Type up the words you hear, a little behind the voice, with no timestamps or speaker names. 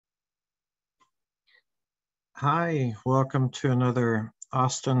Hi, welcome to another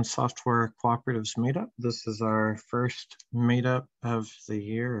Austin Software Co-operatives Meetup. This is our first meetup of the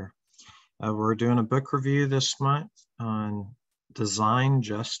year. We're doing a book review this month on Design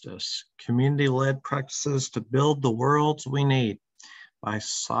Justice, Community-Led Practices to Build the Worlds We Need by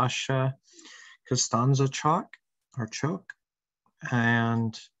Sasha Costanza-Chock, or Choke.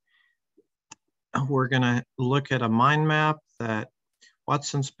 And we're gonna look at a mind map that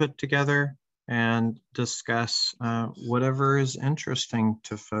Watson's put together and discuss whatever is interesting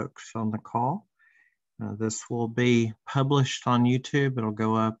to folks on the call. This will be published on YouTube. It'll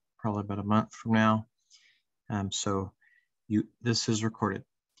go up probably about a month from now. This is recorded.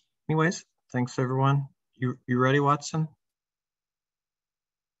 Anyways, thanks everyone. You ready, Watson?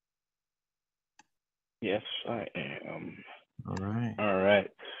 Yes, I am. All right. All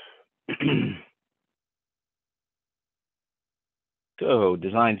right. So,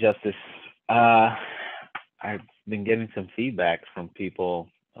 design justice. I've been getting some feedback from people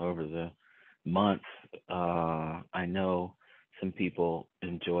over the months. I know some people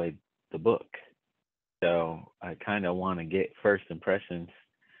enjoyed the book, so I kind of want to get first impressions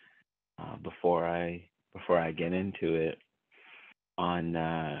before I get into it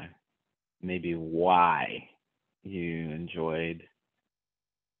on maybe why you enjoyed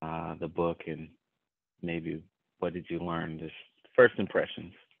the book, and maybe what did you learn. Just first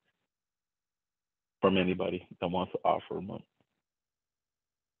impressions from anybody that wants to offer them up.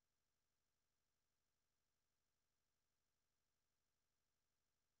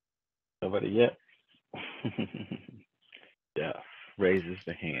 Nobody yet? Jeff raises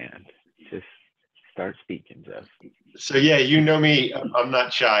the hand. Just start speaking, Jeff. So yeah, you know me. I'm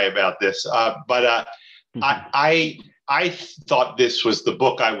not shy about this, but I thought this was the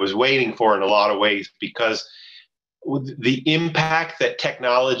book I was waiting for in a lot of ways, because the impact that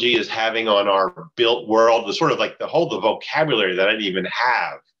technology is having on our built world was sort of like the vocabulary that I didn't even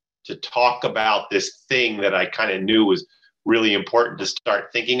have to talk about this thing that I kind of knew was really important to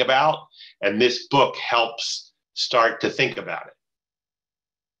start thinking about. And this book helps start to think about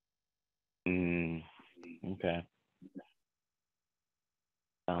it. Okay.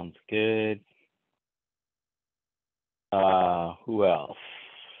 Sounds good. Who else?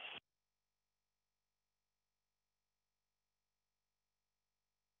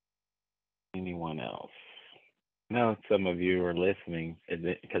 Anyone else? I know some of you are listening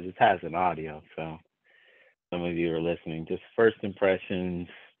because it has an audio, so some of you are listening. Just first impressions,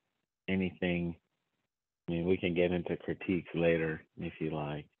 anything. I mean, we can get into critiques later if you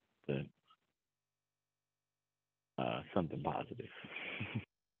like, but something positive.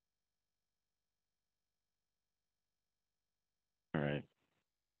 All right.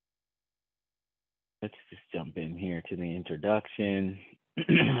 Let's just jump in here to the introduction.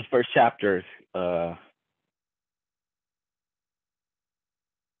 First chapter.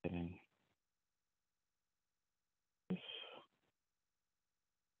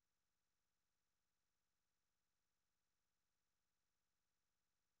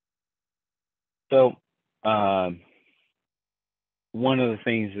 So one of the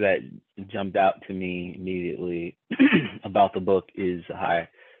things that jumped out to me immediately about the book is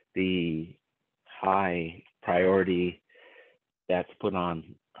the high priority that's put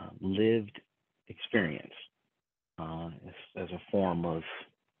on lived experience as a form of,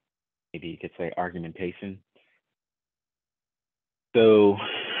 maybe you could say, argumentation. So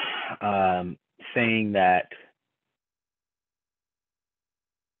saying that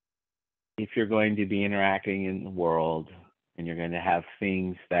if you're going to be interacting in the world and you're going to have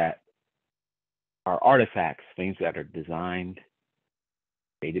things that are artifacts, things that are designed,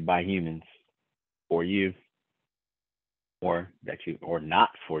 created by humans for you, or not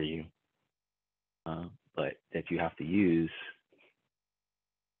for you, but that you have to use,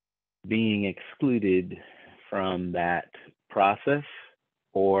 being excluded from that process,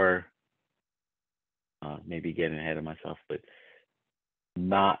 or maybe getting ahead of myself, but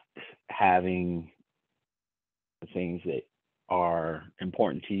not having the things that are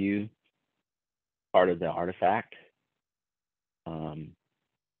important to you part of the artifact.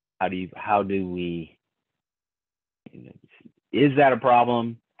 How do we, is that a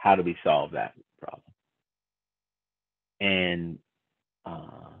problem? How do we solve that problem? And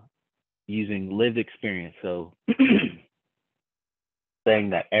using lived experience. So saying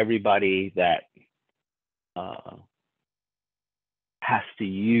that everybody that has to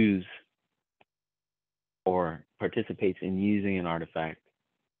use or participates in using an artifact,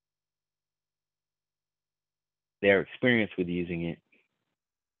 their experience with using it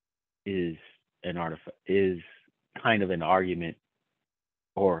is kind of an argument,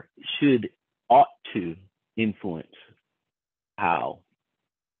 or ought to influence how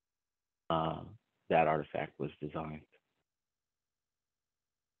that artifact was designed.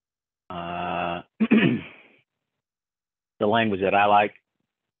 The language that I like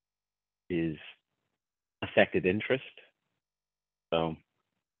is affected interest. So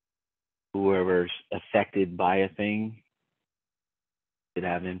whoever's affected by a thing should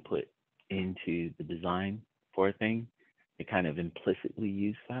have input into the design for a thing. They kind of implicitly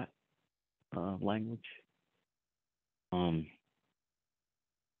use that language.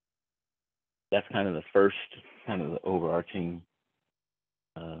 That's kind of the first, kind of the overarching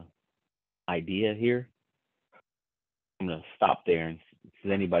idea here. I'm going to stop there. And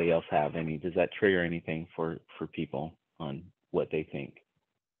does anybody else have any? Does that trigger anything for people on what they think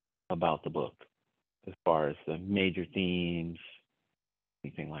about the book, as far as the major themes,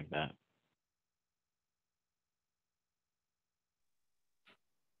 anything like that?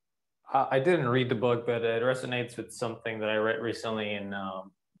 I didn't read the book, but it resonates with something that I read recently in a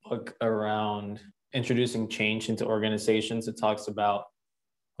book around introducing change into organizations. It talks about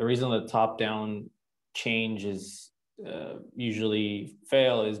the reason that top-down change is usually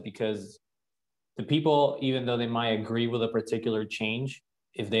fail is because the people, even though they might agree with a particular change,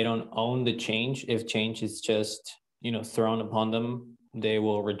 if they don't own the change, if change is just, thrown upon them, they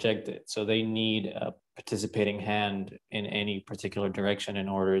will reject it. So they need a participating hand in any particular direction in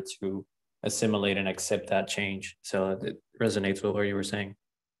order to assimilate and accept that change. So it resonates with what you were saying.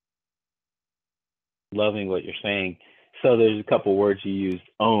 Loving what you're saying. So there's a couple words you used: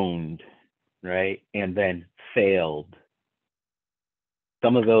 owned, right? And then failed.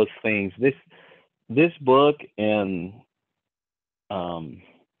 Some of those things, this book, and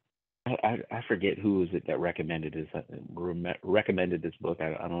I forget who was it that recommended this book. I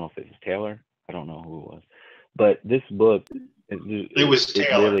don't know if it was Taylor. I don't know who it was, but this book, it was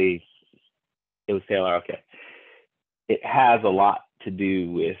Taylor. It was Taylor. Okay. It has a lot to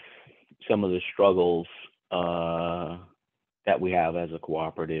do with some of the struggles that we have as a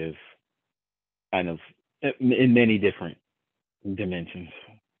cooperative, kind of in many different dimensions.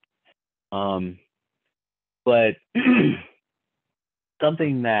 But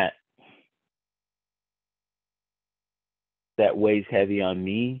something that weighs heavy on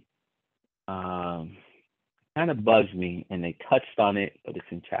me, kind of bugs me, and they touched on it, but it's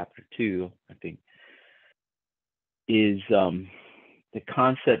in chapter 2, I think, is the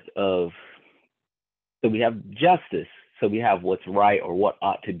concept of, so we have justice, so we have what's right or what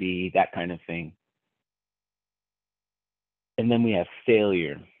ought to be, that kind of thing. And then we have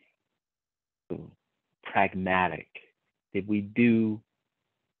failure, so pragmatic. Did we do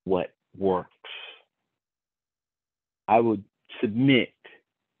what works? I would submit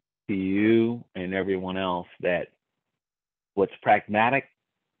to you and everyone else that what's pragmatic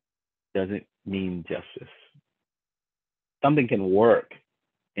doesn't mean justice. Something can work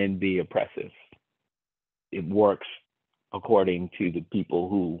and be oppressive. It works according to the people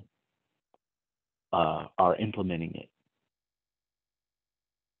who are implementing it.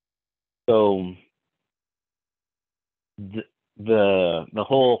 So the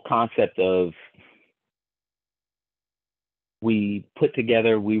whole concept of we put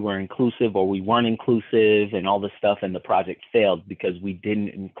together, we were inclusive or we weren't inclusive and all this stuff, and the project failed because we didn't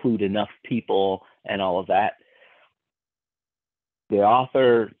include enough people and all of that. The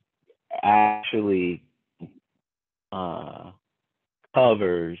author actually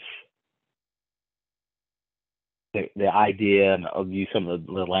covers the idea, and I'll use some of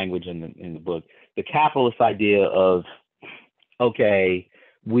the language in the book, the capitalist idea of, okay,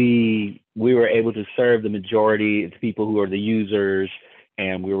 we were able to serve the majority of the people who are the users,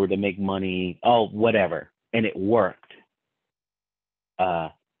 and we were to make money, whatever, and it worked,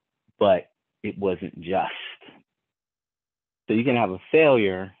 but it wasn't just. So you can have a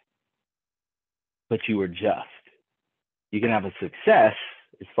failure, but you were just. You can have a success,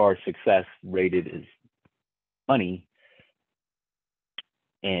 as far as success rated as money,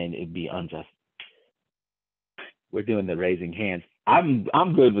 and it'd be unjust. We're doing the raising hands.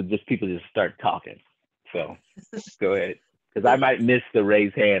 I'm good with just people just start talking. So go ahead, because I might miss the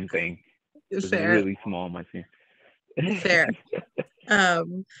raise hand thing. It's really small on my screen. Fair. Yeah,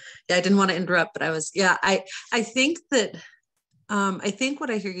 I didn't want to interrupt, but I think that I think what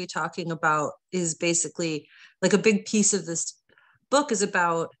I hear you talking about is basically like a big piece of this book is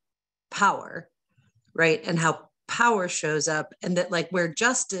about power, right? And how power shows up, and that like where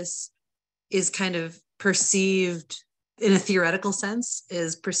justice is kind of perceived in a theoretical sense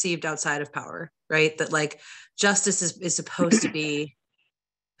is perceived outside of power, right? That like justice is supposed to be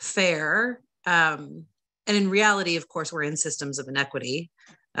fair. And in reality, of course, we're in systems of inequity.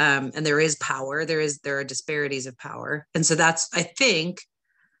 And there is power, there are disparities of power. And so that's, I think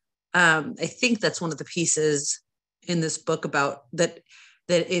that's one of the pieces in this book about that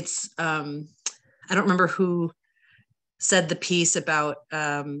it's, I don't remember who said the piece about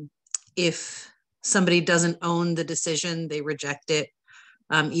if somebody doesn't own the decision, they reject it,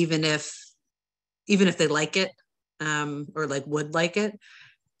 even if they like it, or like would like it.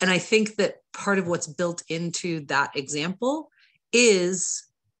 And I think that part of what's built into that example is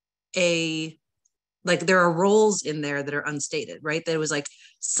there are roles in there that are unstated, right? That it was like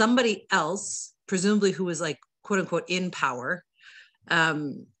somebody else, presumably who was like, quote unquote, in power,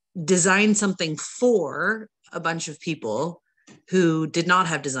 designed something for a bunch of people who did not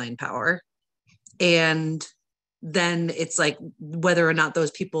have design power. And then it's like whether or not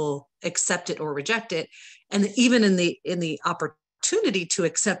those people accept it or reject it. And even in the opportunity to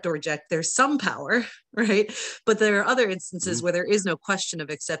accept or reject, there's some power, right? But there are other instances where there is no question of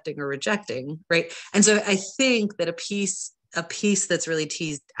accepting or rejecting, right? And so I think that a piece that's really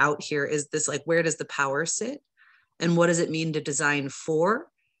teased out here is this, like, where does the power sit? And what does it mean to design for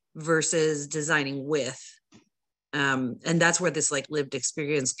versus designing with? And that's where this like lived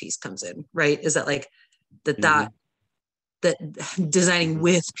experience piece comes in, right? Is that like that designing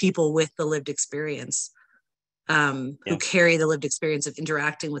with people with the lived experience, who carry the lived experience of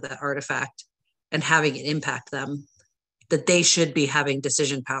interacting with that artifact and having it impact them, that they should be having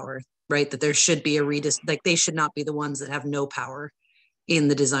decision power, right? That there should be like they should not be the ones that have no power in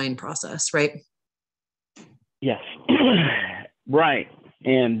the design process, right? Yes. Right.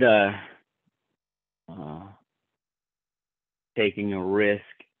 And taking a risk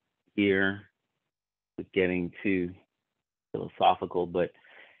here with getting too philosophical, but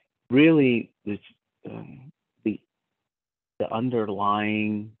really the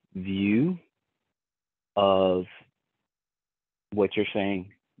underlying view of what you're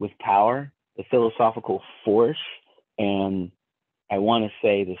saying with power, the philosophical force, and I want to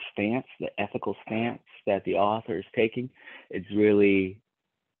say the stance, the ethical stance that the author is taking, it's really,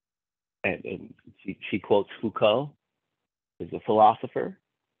 and she quotes Foucault as a philosopher,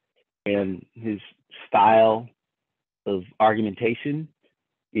 and his style of argumentation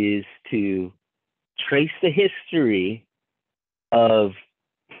is to trace the history of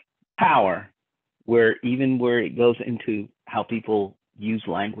power, where it goes into how people use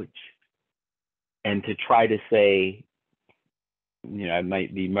language, and to try to say, I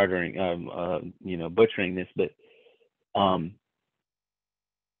might be butchering this, but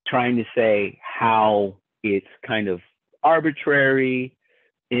trying to say how it's kind of arbitrary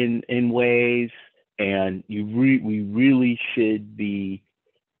in ways, and we really should be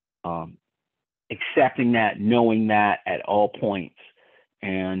accepting that, knowing that at all points.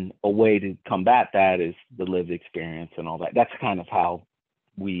 And a way to combat that is the lived experience and all that. That's kind of how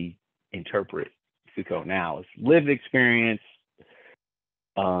we interpret Foucault now. Is lived experience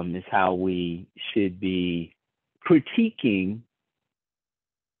is how we should be critiquing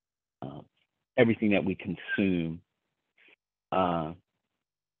everything that we consume. And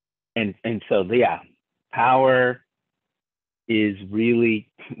so, power is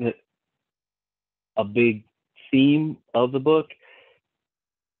really a big theme of the book.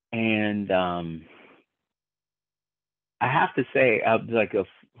 And I have to say, like a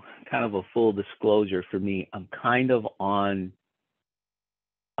kind of a full disclosure for me, I'm kind of on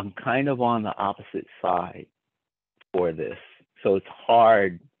the opposite side for this. So it's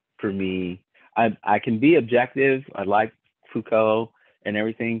hard for me. I can be objective. I like Foucault and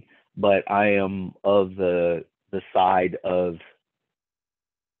everything, but I am of the side of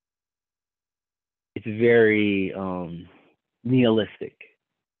it's very nihilistic.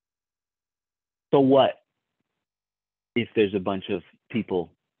 So what if there's a bunch of people,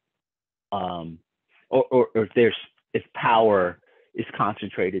 or if power is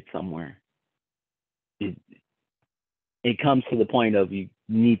concentrated somewhere? It comes to the point of you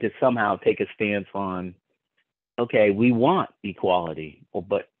need to somehow take a stance on, okay, we want equality,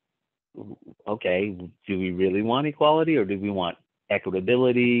 but okay, do we really want equality, or do we want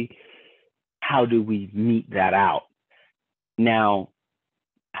equitability? How do we meet that out? Now,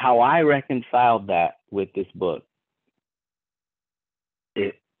 how I reconciled that with this book,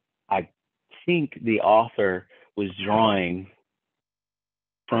 I think the author was drawing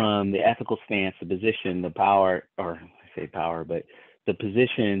from the ethical stance, the position, the power, or I say power, but the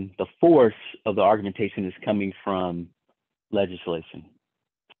position, the force of the argumentation is coming from legislation.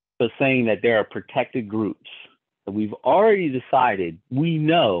 So saying that there are protected groups, that we've already decided, we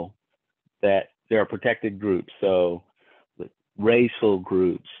know that there are protected groups. So racial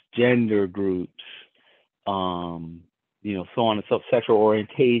groups, gender groups, you know, so on and so, sexual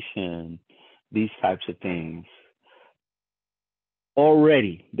orientation, these types of things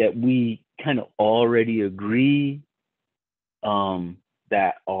already that we kind of already agree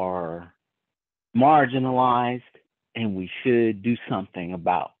that are marginalized, and we should do something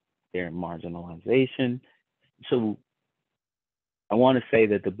about their marginalization. So I want to say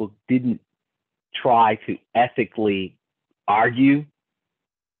that the book didn't try to ethically argue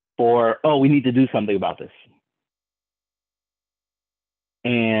for, oh, we need to do something about this.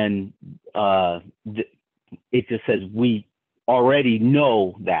 And it just says we already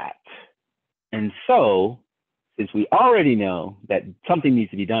know that. And so, since we already know that something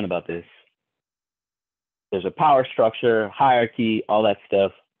needs to be done about this, there's a power structure, hierarchy, all that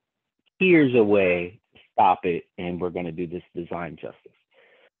stuff. Here's a way to stop it, and we're going to do this design justice.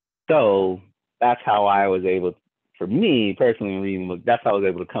 So that's how I was able, for me personally, in reading the book, that's how I was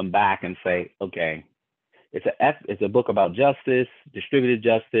able to come back and say, okay, it's a book about justice, distributed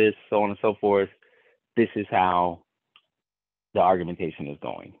justice, so on and so forth. This is how the argumentation is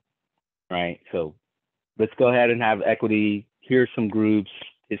going, right? So let's go ahead and have equity. Here's some groups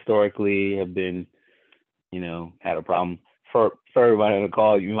historically have been, you know, had a problem. For everybody on the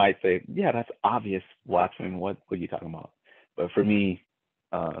call, you might say, yeah, that's obvious, Watson. What are you talking about? But for me,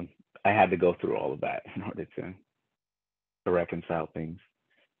 I had to go through all of that in order to reconcile things.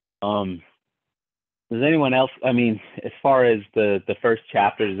 Does anyone else, I mean, as far as the first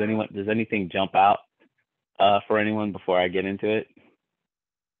chapter, does anything jump out for anyone before I get into it?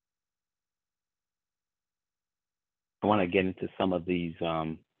 I want to get into some of these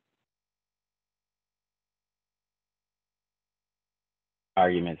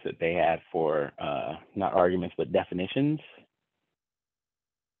arguments that they had for, not arguments, but definitions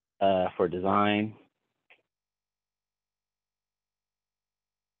for design.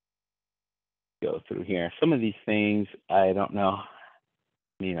 Go through here. Some of these things, I don't know.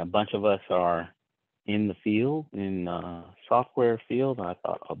 I mean, a bunch of us are in the field, in software field. I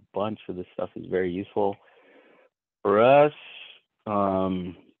thought a bunch of this stuff is very useful for us,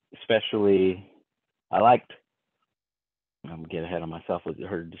 especially. I'm getting ahead of myself with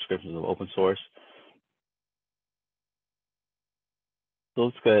her descriptions of open source. So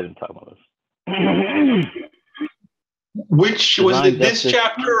let's go ahead and talk about this. Which was it, this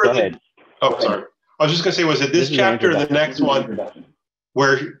chapter or the? Oh, sorry. I was just going to say, was it this chapter or the next one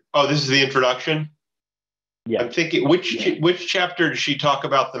where, oh, this is the introduction? Yeah. I'm thinking, which chapter does she talk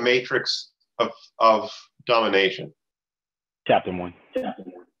about the matrix of domination? Chapter 1.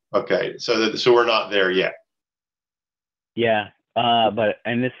 Okay, so we're not there yet. Yeah, but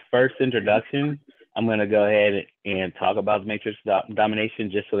in this first introduction, I'm going to go ahead and talk about the matrix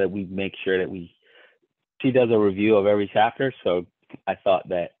domination just so that we make sure that she does a review of every chapter. So I thought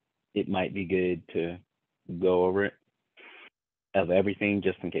that it might be good to go over it of everything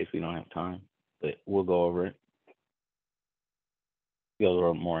just in case we don't have time, but we'll go over it. Go a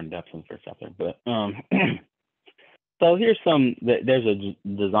little more in depth in the first chapter, but so here's there's a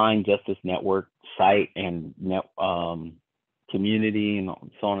Design Justice Network site and community and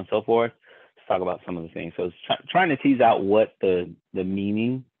so on and so forth. Let's talk about some of the things. So it's trying to tease out what the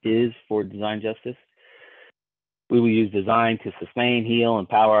meaning is for design justice. We will use design to sustain, heal,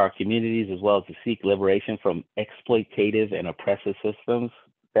 empower our communities, as well as to seek liberation from exploitative and oppressive systems.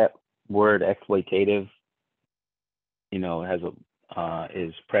 That word exploitative, you know,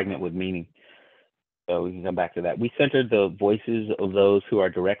 is pregnant with meaning. So we can come back to that. We centered the voices of those who are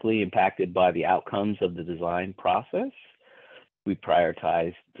directly impacted by the outcomes of the design process. We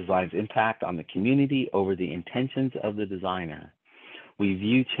prioritize design's impact on the community over the intentions of the designer. We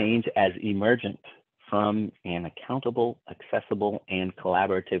view change as emergent from an accountable, accessible, and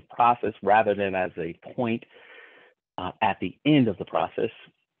collaborative process rather than as a point at the end of the process.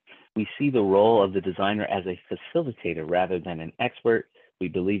 We see the role of the designer as a facilitator rather than an expert. We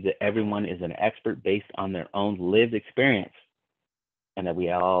believe that everyone is an expert based on their own lived experience, and that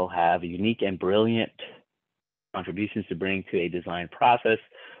we all have unique and brilliant contributions to bring to a design process.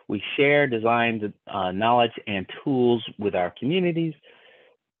 We share design knowledge and tools with our communities.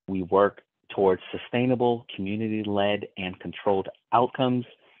 We work towards sustainable, community-led, and controlled outcomes.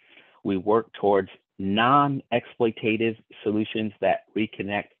 We work towards non-exploitative solutions that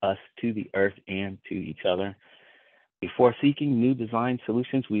reconnect us to the earth and to each other. Before seeking new design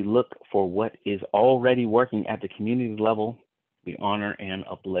solutions, we look for what is already working at the community level. We honor and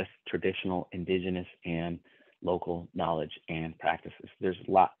uplift traditional, indigenous, and local knowledge and practices. There's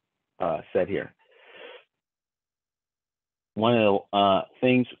a lot said here. One of the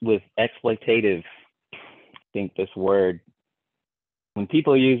things with exploitative, I think this word, when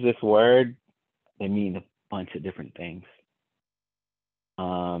people use this word, they mean bunch of different things.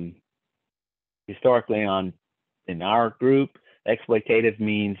 Historically in our group, exploitative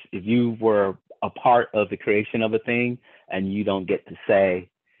means if you were a part of the creation of a thing and you don't get to say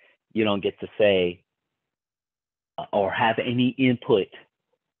or have any input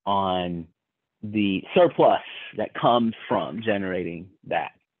on the surplus that comes from generating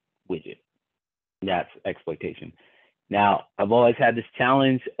that widget. That's exploitation. Now, I've always had this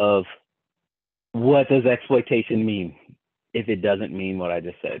challenge of what does exploitation mean if it doesn't mean what I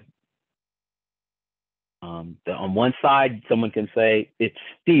just said? On one side, someone can say it's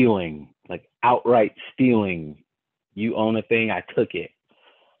stealing, like outright stealing. You own a thing, I took it.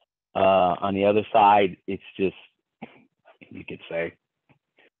 On the other side, it's just, you could say,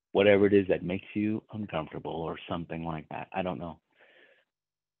 whatever it is that makes you uncomfortable or something like that. I don't know.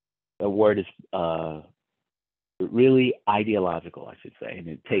 The word is really ideological, I should say, and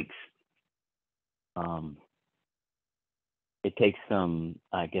it takes some,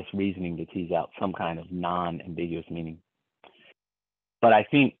 I guess, reasoning to tease out some kind of non-ambiguous meaning. But I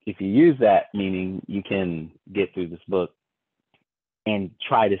think if you use that meaning, you can get through this book and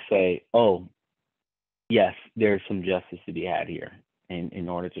try to say, oh, yes, there's some justice to be had here in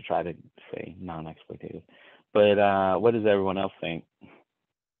order to try to say non-exploitative. But what does everyone else think?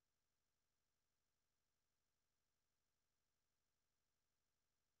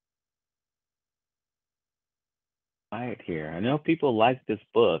 Quiet here. I know people like this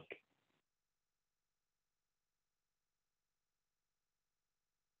book.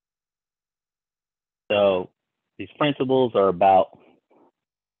 So these principles are about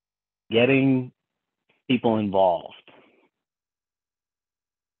getting people involved.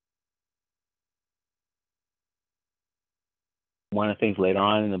 One of the things later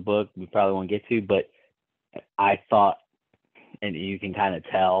on in the book we probably won't get to, but I thought, and you can kind of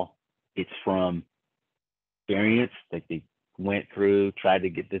tell it's from experience, like they went through, tried to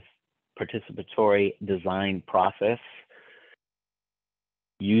get this participatory design process,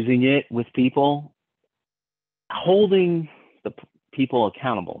 using it with people, holding the people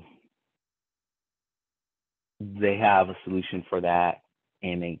accountable. They have a solution for that,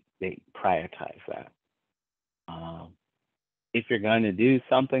 and they prioritize that. If you're going to do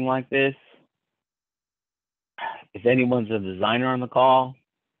something like this, if anyone's a designer on the call,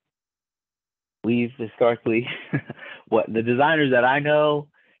 we've historically, what the designers that I know,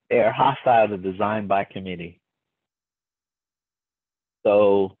 they are hostile to design by committee.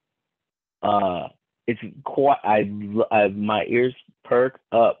 So it's quite, my ears perk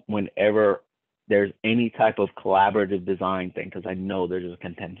up whenever there's any type of collaborative design thing, because I know there's a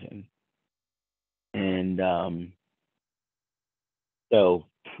contention. And so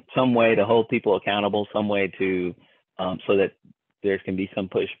some way to hold people accountable, some way to, so that there can be some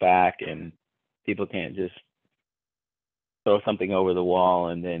pushback and people can't just throw something over the wall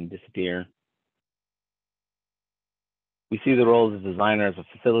and then disappear. We see the role of the designer as a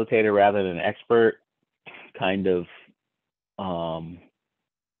facilitator rather than an expert, kind of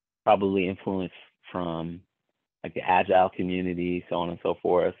probably influenced from like the agile community, so on and so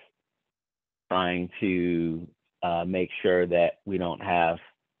forth, trying to make sure that we don't have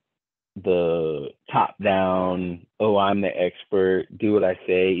the top down, oh, I'm the expert, do what I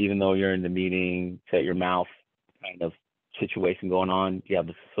say, even though you're in the meeting, shut your mouth kind of situation going on. You have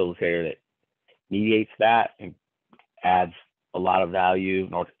the facilitator that mediates that and adds a lot of value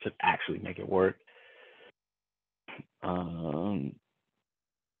in order to actually make it work.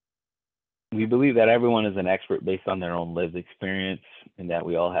 We believe that everyone is an expert based on their own lived experience and that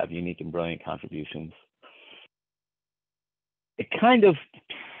we all have unique and brilliant contributions. It kind of,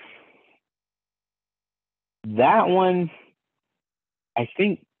 that one, I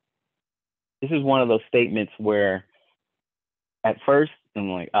think this is one of those statements where at first I'm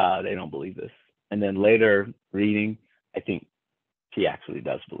like, they don't believe this. And then later reading, I think she actually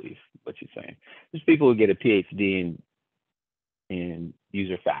does believe what she's saying. There's people who get a PhD in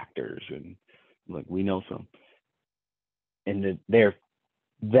user factors, and like we know some, and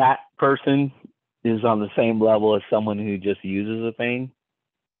that person is on the same level as someone who just uses a thing,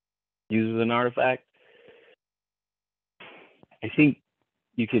 uses an artifact. I think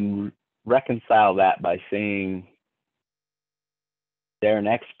you can reconcile that by saying they're an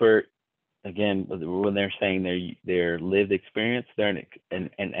expert. Again, when they're saying their lived experience, they're an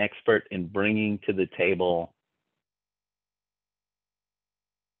expert in bringing to the table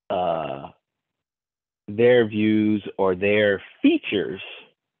their views or their features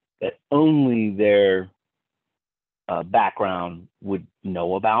that only their background would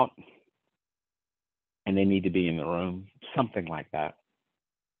know about, and they need to be in the room, something like that.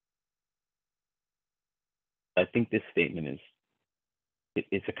 I think this statement is,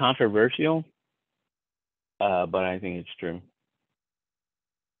 it's a controversial, but I think it's true.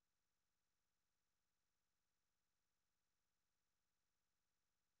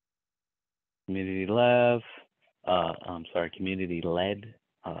 Community-led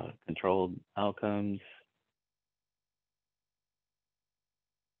controlled outcomes.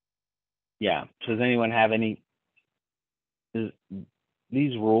 Yeah, so does anyone have any,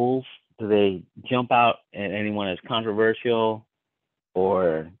 these rules, do they jump out at anyone as controversial,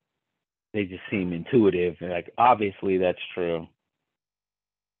 or they just seem intuitive? Like, obviously that's true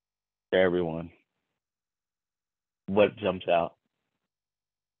to everyone. What jumps out?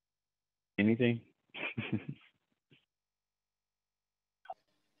 Anything?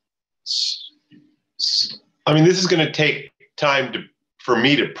 I mean, this is going to take time for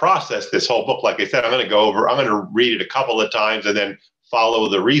me to process this whole book. Like I said, I'm going to read it a couple of times and then follow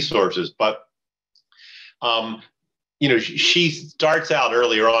the resources. But, she starts out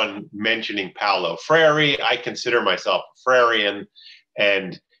earlier on mentioning Paulo Freire. I consider myself a Freirean,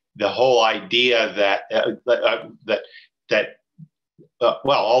 and the whole idea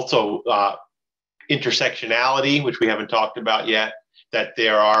also intersectionality, which we haven't talked about yet, that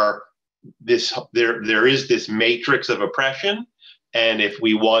there is this matrix of oppression. And if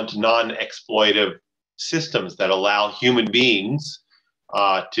we want non-exploitive systems that allow human beings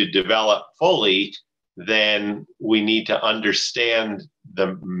to develop fully, then we need to understand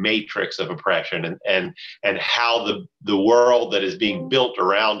the matrix of oppression and how the world that is being built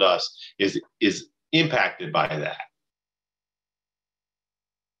around us is impacted by that.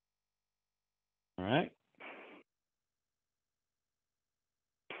 All right.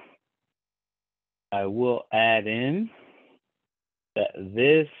 I will add in that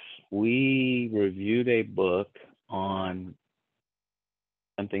we reviewed a book on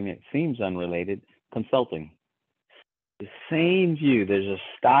something that seems unrelated, consulting. The same view, there's a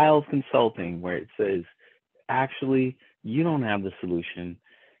style of consulting where it says, actually, you don't have the solution.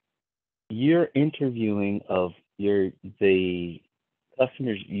 You're interviewing of the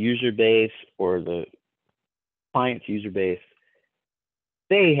customer's user base or the client's user base.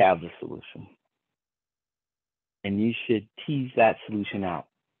 They have the solution. And you should tease that solution out.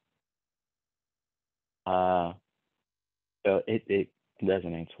 So it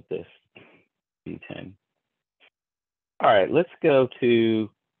resonates with this B10. All right, let's go to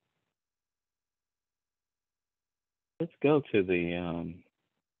the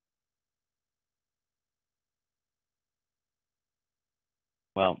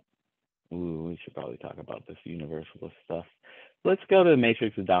we should probably talk about this universalist stuff. Let's go to the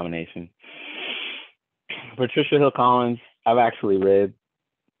matrix of domination. Patricia Hill Collins, I've actually read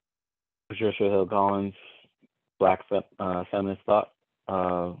Patricia Hill Collins' Black Feminist Thought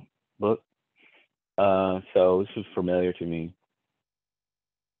book. So this is familiar to me.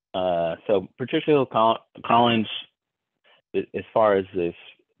 So Patricia Hill Collins, as far as this,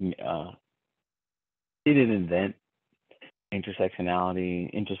 she didn't invent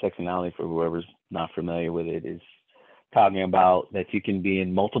intersectionality. Intersectionality, for whoever's not familiar with it, is talking about that you can be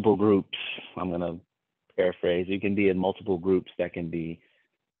in multiple groups. I'm going to paraphrase. You can be in multiple groups that can be,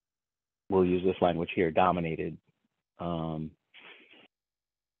 we'll use this language here, dominated. And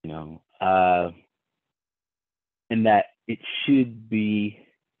that it should be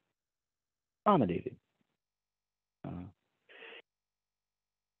accommodated.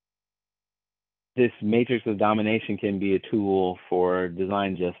 This matrix of domination can be a tool for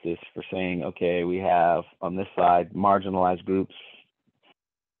design justice, for saying, okay, we have on this side marginalized groups,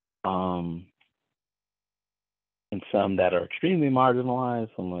 and some that are extremely marginalized,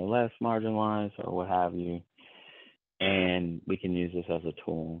 some are less marginalized, or what have you. And we can use this as a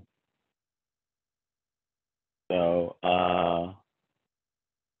tool. So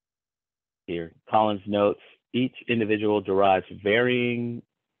here, Collins notes, each individual derives varying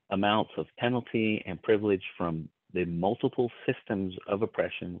amounts of penalty and privilege from the multiple systems of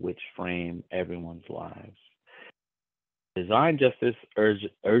oppression which frame everyone's lives. Design justice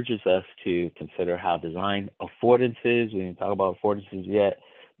urges us to consider how design affordances, we didn't talk about affordances yet,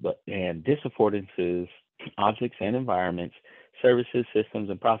 and disaffordances, objects and environments, services, systems,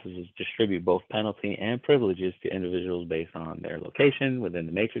 and processes distribute both penalty and privileges to individuals based on their location within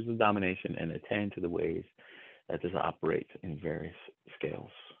the matrix of domination and attend to the ways that this operates in various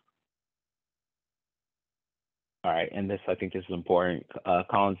scales. All right, and I think this is important.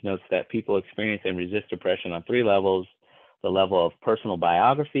 Collins notes that people experience and resist oppression on three levels: the level of personal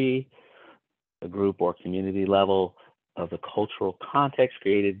biography, the group or community level of the cultural context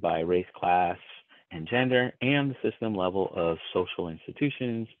created by race, class, and gender, and the system level of social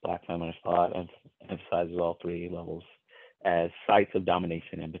institutions. Black feminist thought emphasizes all three levels as sites of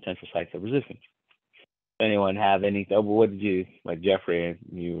domination and potential sites of resistance. Anyone have any, what did you, like Jeffrey,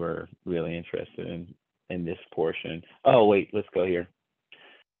 you were really interested in this portion. Oh, wait, let's go here.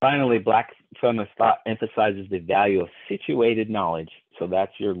 Finally, Black feminist thought emphasizes the value of situated knowledge. So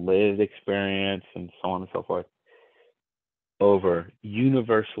that's your lived experience and so on and so forth, over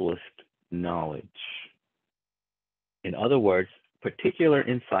universalist knowledge. In other words, particular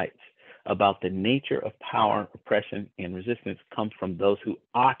insights about the nature of power, oppression, and resistance comes from those who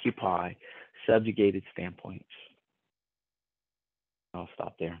occupy subjugated standpoints. I'll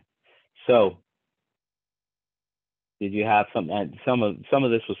stop there. So, did you have something? Some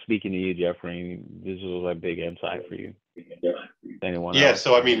of this was speaking to you, Jeffrey. This was a big insight for you. Anyone else?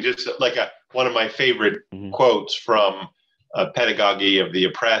 So I mean, just like one of my favorite quotes from Pedagogy of the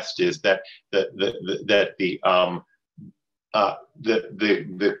Oppressed is that the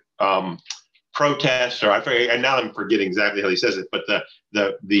protest, or I forget, and now I'm forgetting exactly how he says it, but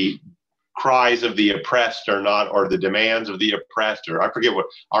the cries of the oppressed are not, or the demands of the oppressed, or I forget what,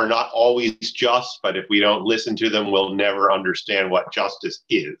 are not always just, but if we don't listen to them, we'll never understand what justice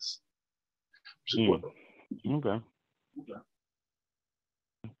is. Okay.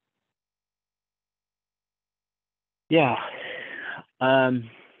 Yeah. I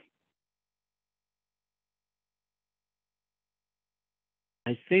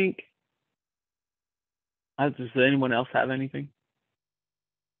think, does anyone else have anything?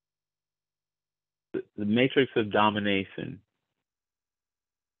 The matrix of domination.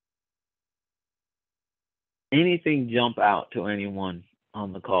 Anything jump out to anyone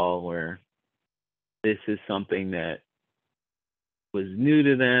on the call where this is something that was new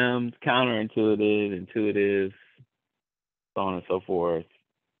to them, counterintuitive, intuitive, so on and so forth?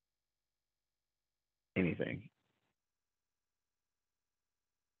 Anything?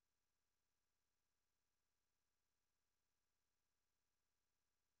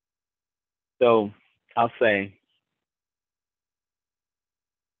 So I'll say,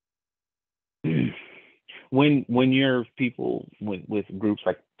 when you're people with groups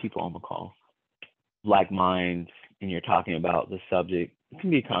like people on the call, like minds, and you're talking about the subject, it can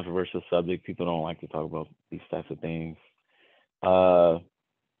be a controversial subject. People don't like to talk about these types of things. But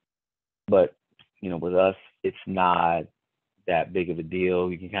with us, it's not that big of a deal.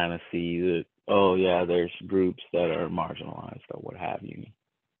 You can kind of see that, oh yeah, there's groups that are marginalized or what have you.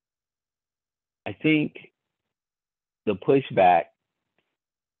 I think the pushback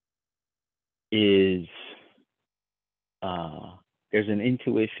is there's an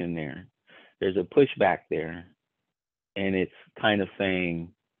intuition there. There's a pushback there, and it's kind of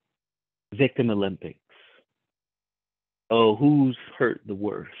saying victim Olympics. Oh, who's hurt the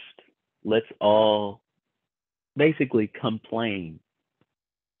worst? Let's all basically complain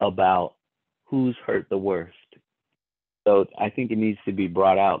about who's hurt the worst. So I think it needs to be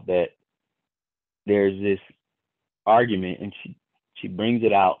brought out that there's this argument, and she brings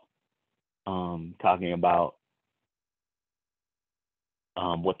it out, talking about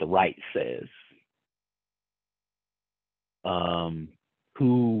what the right says. And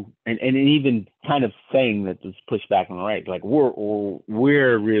even kind of saying that this pushback on the right, like we're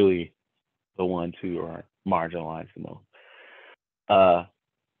really the ones who are marginalized the most.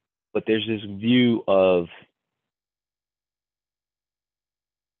 But there's this view of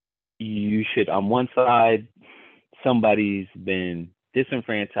you should, on one side, somebody's been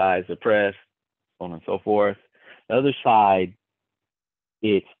disenfranchised, oppressed, so on and so forth. The other side,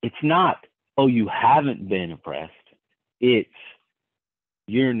 it's not, oh, you haven't been oppressed. It's,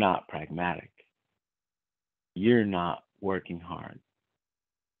 you're not pragmatic. You're not working hard.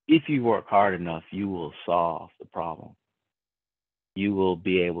 If you work hard enough, you will solve the problem. You will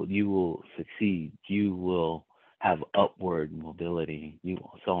succeed. You will have upward mobility,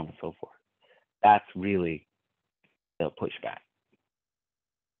 so on and so forth. That's really the pushback.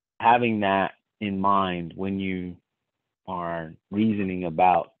 Having that in mind when you are reasoning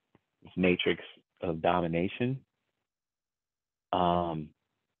about this matrix of domination,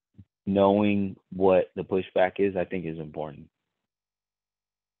 knowing what the pushback is, I think is important.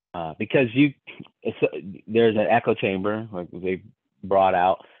 Because there's an echo chamber, like they brought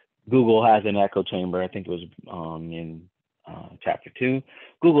out. Google has an echo chamber. I think it was in chapter 2.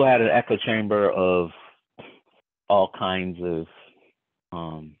 Google had an echo chamber of all kinds of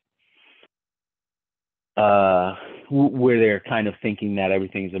where they're kind of thinking that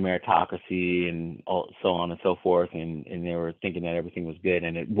everything's a meritocracy and so on and so forth, and they were thinking that everything was good,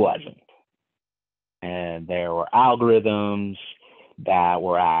 and it wasn't. And there were algorithms that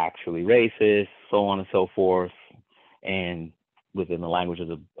were actually racist, so on and so forth. And within the language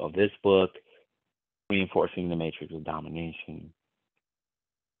of this book, reinforcing the matrix of domination.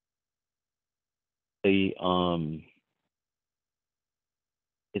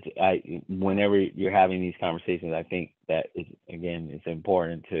 Whenever you're having these conversations, I think that it's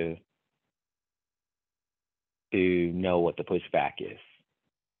important to know what the pushback is.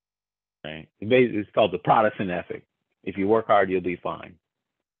 Right? It's called the Protestant ethic. If you work hard, you'll be fine.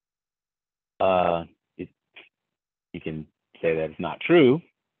 You can say that it's not true.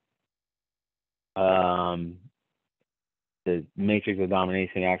 The matrix of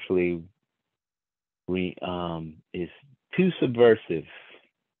domination actually is too subversive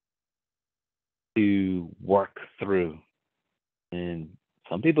to work through, and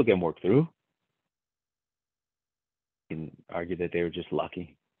some people can work through. You can argue that they were just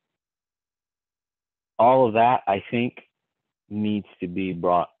lucky. All of that, I think, needs to be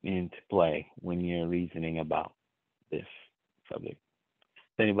brought into play when you're reasoning about this subject.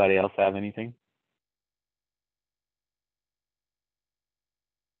 Does anybody else have anything?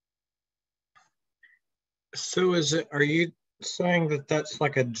 So are you saying that that's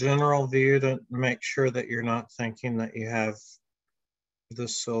like a general view to make sure that you're not thinking that you have the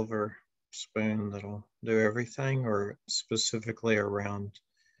silver spoon that'll do everything, or specifically around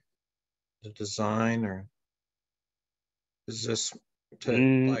the design, or is this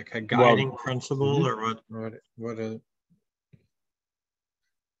like a guiding principle, or what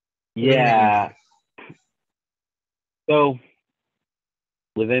yeah. So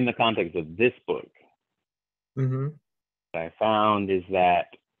within the context of this book, what I found is that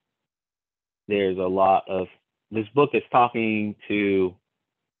there's a lot of, this book is talking to,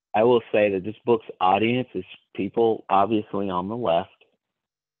 I will say that this book's audience is people obviously on the left,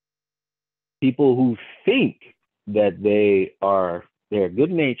 people who think that they're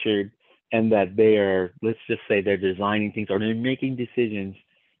good-natured and that they are, let's just say they're designing things or they're making decisions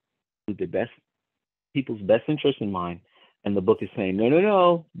with the best, people's best interest in mind. And the book is saying,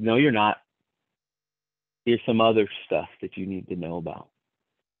 no, you're not. Here's some other stuff that you need to know about.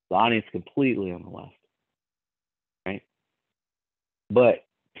 The audience completely on the left, right? But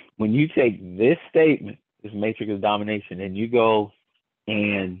when you take this statement, this matrix of domination, and you go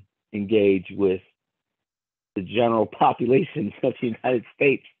and engage with the general population of the United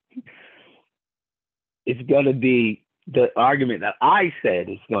States, it's going to be the argument that I said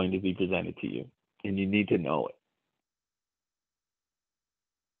is going to be presented to you, and you need to know it.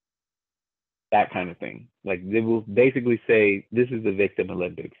 That kind of thing. Like, they will basically say, this is the victim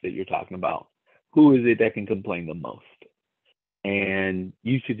Olympics that you're talking about. Who is it that can complain the most? And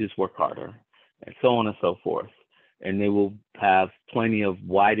you should just work harder, and so on and so forth. And they will have plenty of,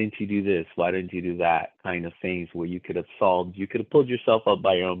 why didn't you do this? Why didn't you do that? Kind of things where you could have pulled yourself up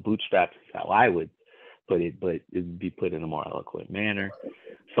by your own bootstraps, is how I would put it, but it would be put in a more eloquent manner,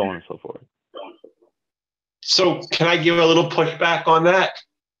 so on and so forth. So can I give a little pushback on that?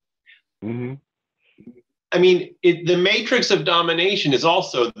 I mean, the matrix of domination is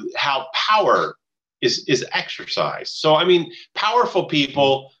also how power is exercised. So, I mean, powerful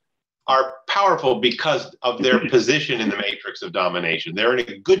people are powerful because of their position in the matrix of domination. They're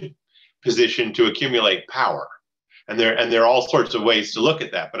in a good position to accumulate power. And there are all sorts of ways to look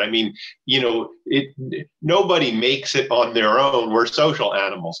at that. But I mean, nobody makes it on their own. We're social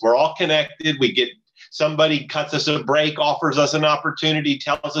animals. We're all connected. Somebody cuts us a break, offers us an opportunity,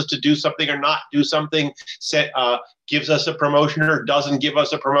 tells us to do something or not do something, gives us a promotion or doesn't give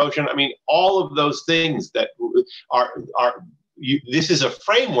us a promotion. I mean, all of those things that this is a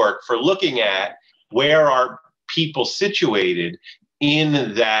framework for looking at where are people situated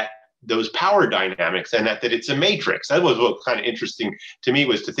in those power dynamics, and that it's a matrix. That was what kind of interesting to me,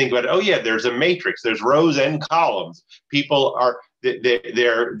 was to think about, oh yeah, there's a matrix, there's rows and columns. People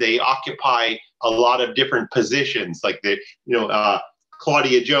they occupy a lot of different positions. Like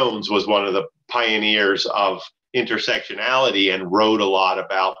Claudia Jones was one of the pioneers of intersectionality and wrote a lot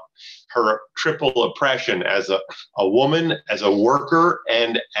about her triple oppression as a woman, as a worker,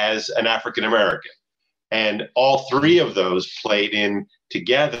 and as an African American. And all three of those played in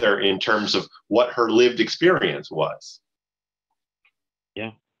together in terms of what her lived experience was.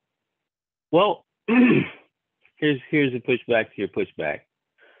 Yeah. Well, here's a pushback to your pushback.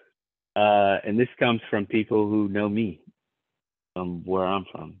 And this comes from people who know me, from where I'm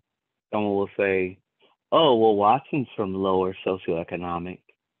from. Someone will say, oh, well, Watson's from lower socioeconomic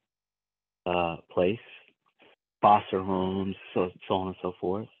place, foster homes, so on and so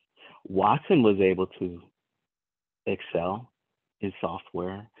forth. Watson was able to excel in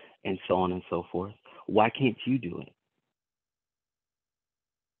software and so on and so forth. Why can't you do it?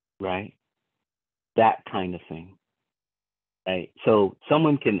 right? That kind of thing, right? So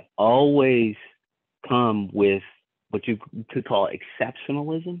someone can always come with what you could call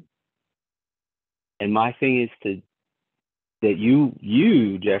exceptionalism. And my thing is that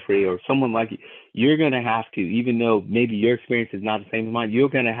you, Jeffrey, or someone like you, you're going to have to, even though maybe your experience is not the same as mine, you're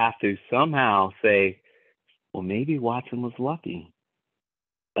going to have to somehow say, well, maybe Watson was lucky.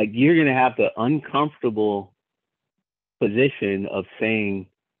 Like, you're going to have the uncomfortable position of saying,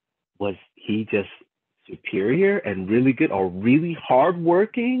 was he just superior and really good or really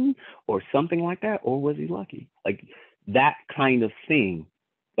hardworking or something like that? Or was he lucky? Like, that kind of thing.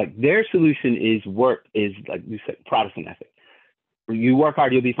 Like, their solution is like you said, Protestant ethic. You work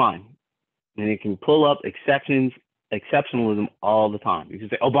hard, you'll be fine. And it can pull up exceptionalism all the time. You can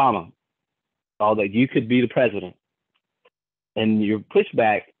say, Obama, all that, you could be the president. And your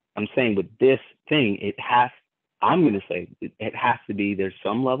pushback, I'm saying with this thing, I'm going to say it has to be, there's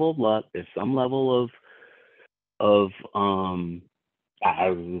some level of luck, there's some level of the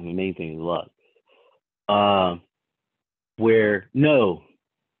main thing is luck. Where, no,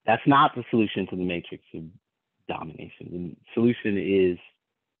 that's not the solution to the matrix of domination. The solution is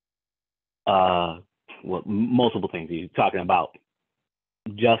multiple things. You're talking about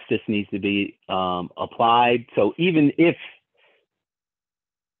justice needs to be applied. So even if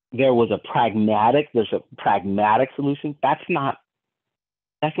there's a pragmatic solution, that's not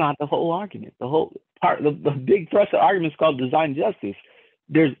the whole argument. The whole part, the big thrust of the argument is called design justice.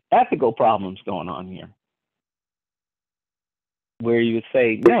 There's ethical problems going on here, where you would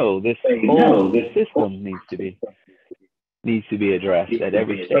say, no, this whole system needs to be addressed at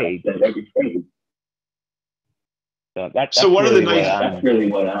every stage. So one of the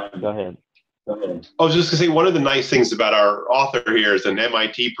Go ahead. I was just going to say, one of the nice things about our author here is an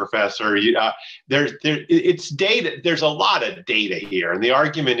MIT professor. It's data. There's a lot of data here, and the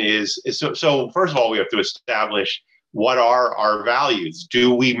argument is so. First of all, we have to establish what are our values.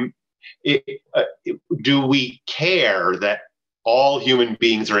 Do we care that all human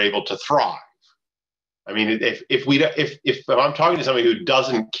beings are able to thrive? I mean, if I'm talking to somebody who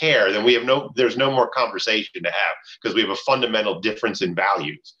doesn't care, then there's no more conversation to have, because we have a fundamental difference in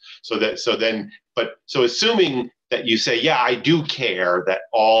values. So assuming that you say, yeah, I do care that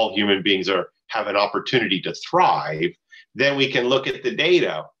all human beings have an opportunity to thrive, then we can look at the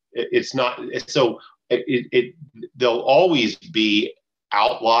data. There'll always be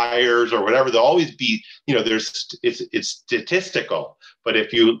outliers or whatever. There'll always be, it's statistical. But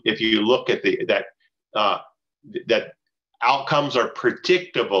if you look at that outcomes are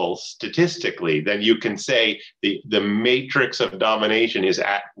predictable statistically, then you can say the matrix of domination is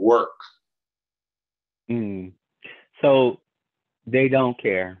at work. So they don't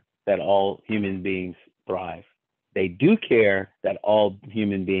care that all human beings thrive. They do care that all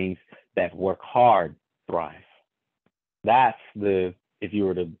human beings that work hard thrive. That's if you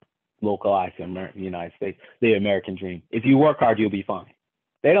were to localize the United States, the American dream. If you work hard, you'll be fine.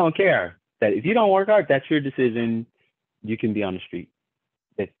 They don't care that if you don't work hard, that's your decision. You can be on the street.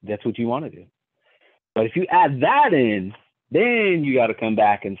 That's what you want to do. But if you add that in, then you got to come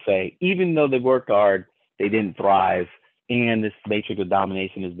back and say, even though they worked hard, they didn't thrive, and this matrix of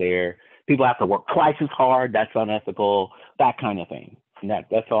domination is there. People have to work twice as hard. That's unethical. That kind of thing. And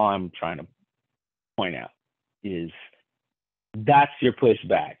that's all I'm trying to point out, is that's your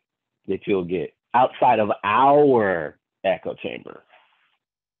pushback that you'll get outside of our echo chamber.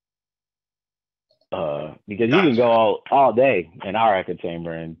 Because you can go all day in our echo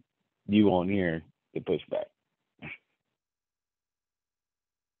chamber and you won't hear the pushback.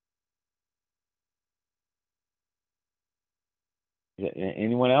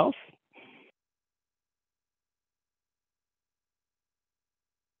 Anyone else?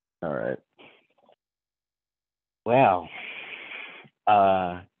 All right. Well,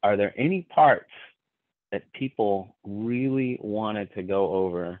 are there any parts that people really wanted to go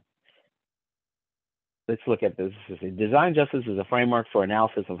over? Let's look at this. Design justice is a framework for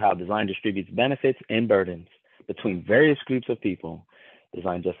analysis of how design distributes benefits and burdens between various groups of people.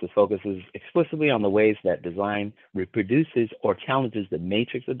 Design justice focuses explicitly on the ways that design reproduces or challenges the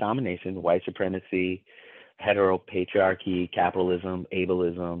matrix of domination, white supremacy, heteropatriarchy, capitalism,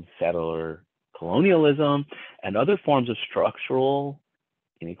 ableism, settler colonialism, and other forms of structural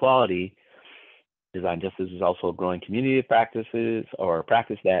inequality. Design justice is also a growing community of practices, or a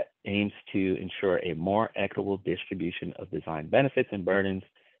practice that aims to ensure a more equitable distribution of design benefits and burdens,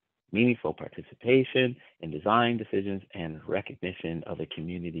 meaningful participation in design decisions, and recognition of a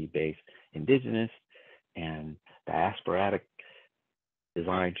community-based indigenous and diasporic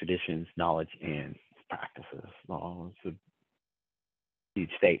design traditions, knowledge, and practices.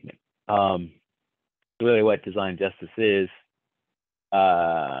 huge statement. Really what design justice is,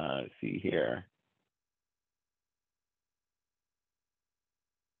 let's see here.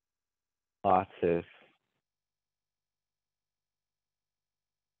 Lots of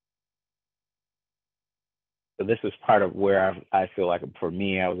so this is part of where I feel like for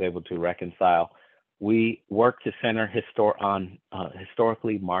me I was able to reconcile. We work to center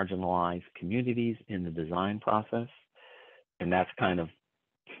historically marginalized communities in the design process, and that's kind of,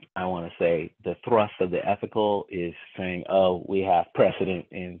 I want to say, the thrust of the ethical is saying, oh, we have precedent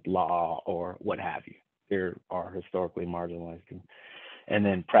in law or what have you. There are historically marginalized. And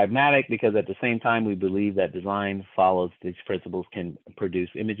then pragmatic, because at the same time, we believe that design follows these principles can produce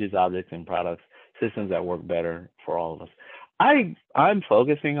images, objects, and products, systems that work better for all of us. I'm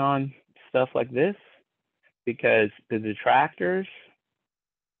focusing on stuff like this because the detractors,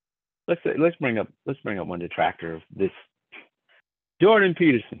 let's bring up one detractor of this. Jordan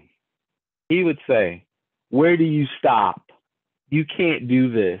Peterson, he would say, where do you stop? You can't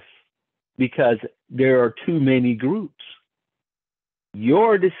do this because there are too many groups.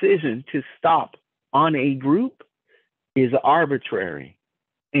 Your decision to stop on a group is arbitrary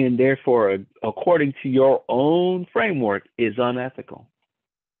and therefore, according to your own framework, is unethical.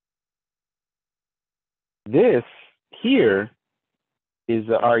 This here is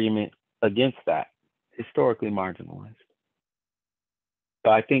the argument against that, historically marginalized.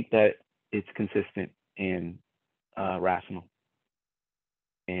 So I think that it's consistent and rational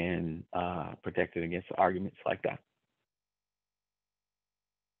and protected against arguments like that.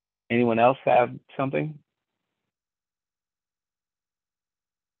 Anyone else have something?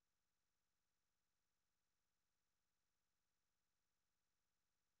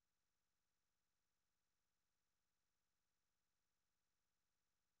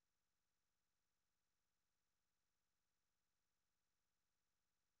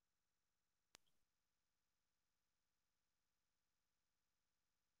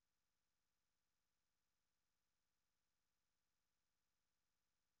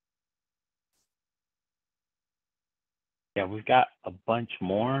 Yeah, we've got a bunch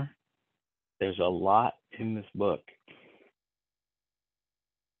more. There's a lot in this book.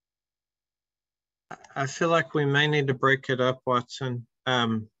 I feel like we may need to break it up, Watson.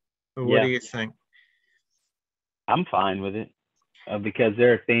 What do you think? I'm fine with it because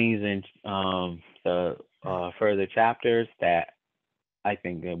there are things in the further chapters that I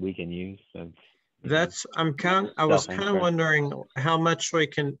think that we can use. I was kind of wondering how much we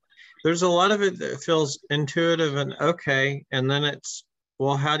can. There's a lot of it that feels intuitive and okay, and then it's,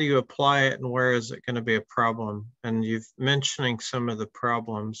 well, how do you apply it and where is it going to be a problem? And you've mentioning some of the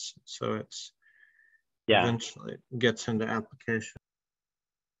problems, so it's eventually gets into application.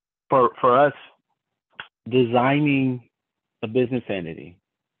 For us, designing a business entity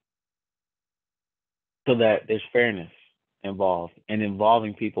so that there's fairness involved and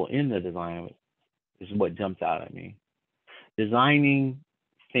involving people in the design of it is what jumps out at me. Designing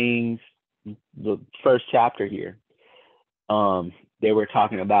things, the first chapter here, they were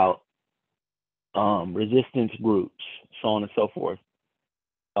talking about resistance groups, so on and so forth.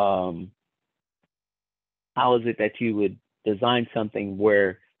 How is it that you would design something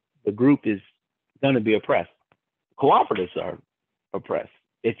where the group is going to be oppressed? Cooperatives are oppressed.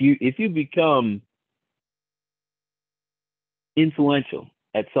 If you become influential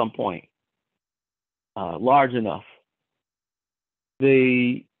at some point, large enough,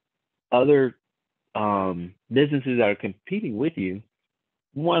 the other businesses that are competing with you,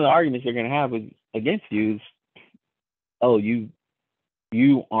 one of the arguments they're going to have against you is, oh, you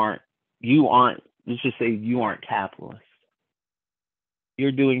aren't, let's just say you aren't capitalist.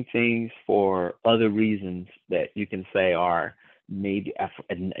 You're doing things for other reasons that you can say are maybe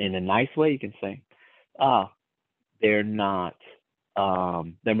in a nice way. You can say, they're not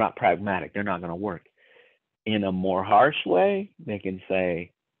pragmatic. They're not going to work. In a more harsh way, they can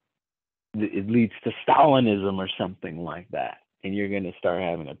say it leads to Stalinism or something like that, and you're going to start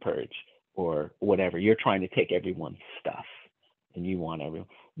having a purge or whatever. You're trying to take everyone's stuff, and you want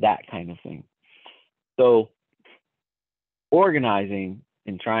that kind of thing. So organizing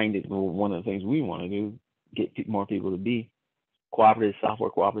and trying to, one of the things we want to do, get more people to be cooperative, software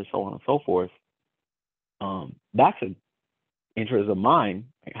cooperative, so on and so forth. That's an interest of mine.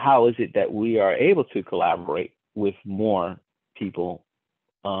 How is it that we are able to collaborate with more people,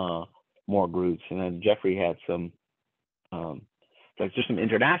 more groups? And then Jeffrey had some, like just some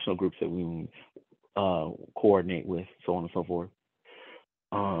international groups that we coordinate with, so on and so forth.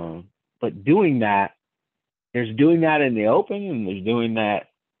 But doing that, there's doing that in the open, and there's doing that,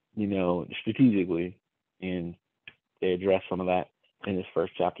 strategically, and they address some of that in this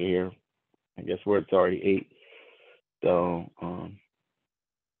first chapter here. I guess where it's already 8. So,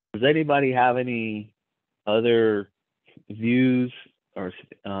 does anybody have any other views, or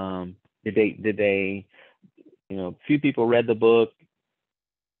did they, you know, a few people read the book.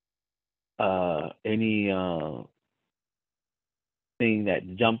 Any thing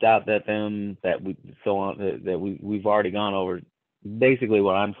that jumped out at them that we've already gone over? Basically,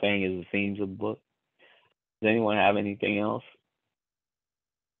 what I'm saying is the themes of the book. Does anyone have anything else?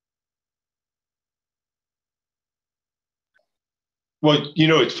 Well, you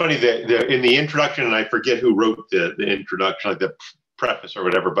know, it's funny that in the introduction, and I forget who wrote the introduction, like the preface or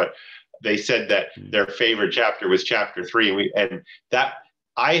whatever, but they said that their favorite chapter was chapter 3, and that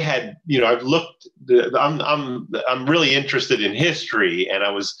I had, you know, I've looked. I'm really interested in history, and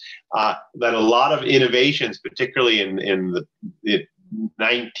I was that a lot of innovations, particularly in the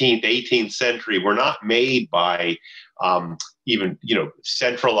 19th, 18th century, were not made by even, you know,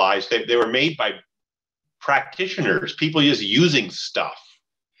 centralized. They were made by practitioners, people just using stuff,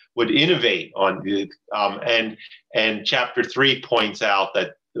 would innovate on and chapter 3 points out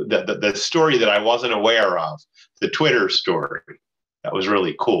that the story that I wasn't aware of, the Twitter story, that was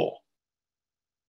really cool.